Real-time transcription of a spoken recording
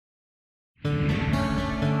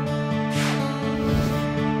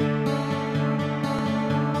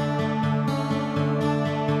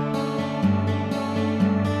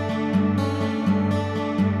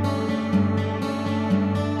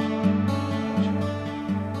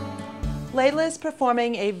Layla is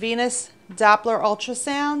performing a venous Doppler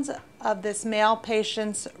ultrasound of this male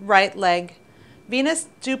patient's right leg. Venous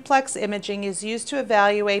duplex imaging is used to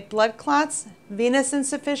evaluate blood clots, venous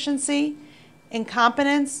insufficiency,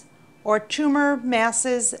 incompetence, or tumor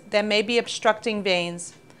masses that may be obstructing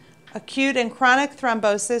veins. Acute and chronic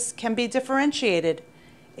thrombosis can be differentiated.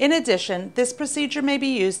 In addition, this procedure may be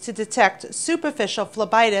used to detect superficial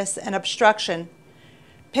phlebitis and obstruction.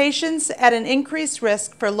 Patients at an increased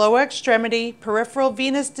risk for lower extremity peripheral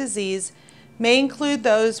venous disease may include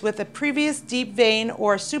those with a previous deep vein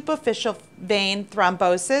or superficial vein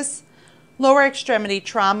thrombosis, lower extremity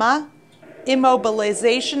trauma,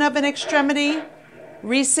 immobilization of an extremity,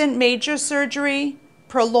 recent major surgery,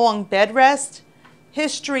 prolonged bed rest,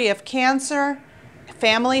 history of cancer,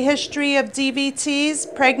 family history of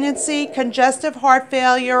DVTs, pregnancy, congestive heart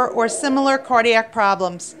failure, or similar cardiac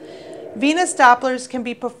problems. Venous Dopplers can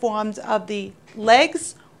be performed of the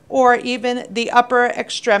legs or even the upper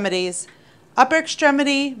extremities. Upper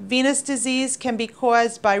extremity venous disease can be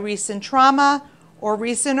caused by recent trauma or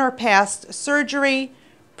recent or past surgery,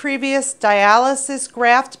 previous dialysis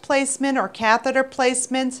graft placement or catheter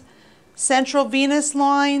placement, central venous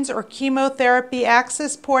lines or chemotherapy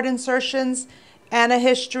access port insertions, and a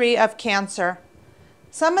history of cancer.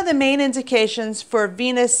 Some of the main indications for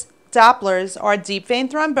venous Dopplers are deep vein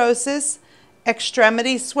thrombosis,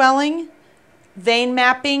 extremity swelling, vein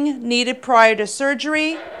mapping needed prior to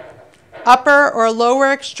surgery, upper or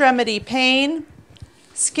lower extremity pain,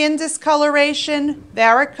 skin discoloration,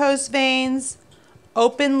 varicose veins,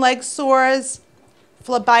 open leg sores,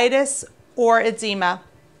 phlebitis, or edema.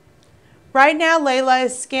 Right now, Layla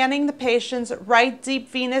is scanning the patient's right deep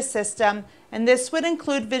venous system, and this would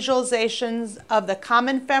include visualizations of the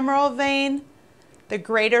common femoral vein, the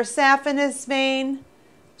greater saphenous vein,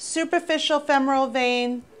 superficial femoral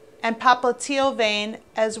vein, and popliteal vein,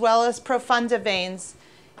 as well as profunda veins.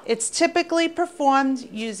 It's typically performed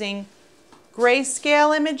using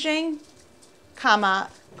grayscale imaging,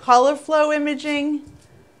 color flow imaging,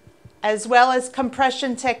 as well as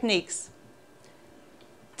compression techniques.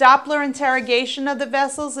 Doppler interrogation of the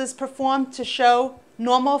vessels is performed to show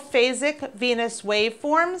normal phasic venous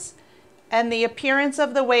waveforms and the appearance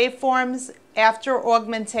of the waveforms after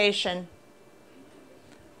augmentation.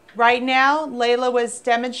 Right now, Layla was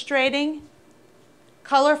demonstrating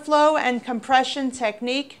color flow and compression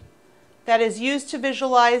technique that is used to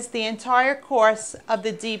visualize the entire course of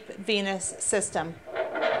the deep venous system.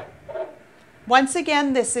 Once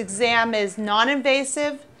again, this exam is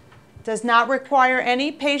non-invasive, does not require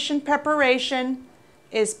any patient preparation,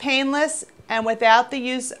 is painless, and without the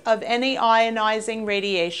use of any ionizing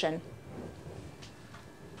radiation.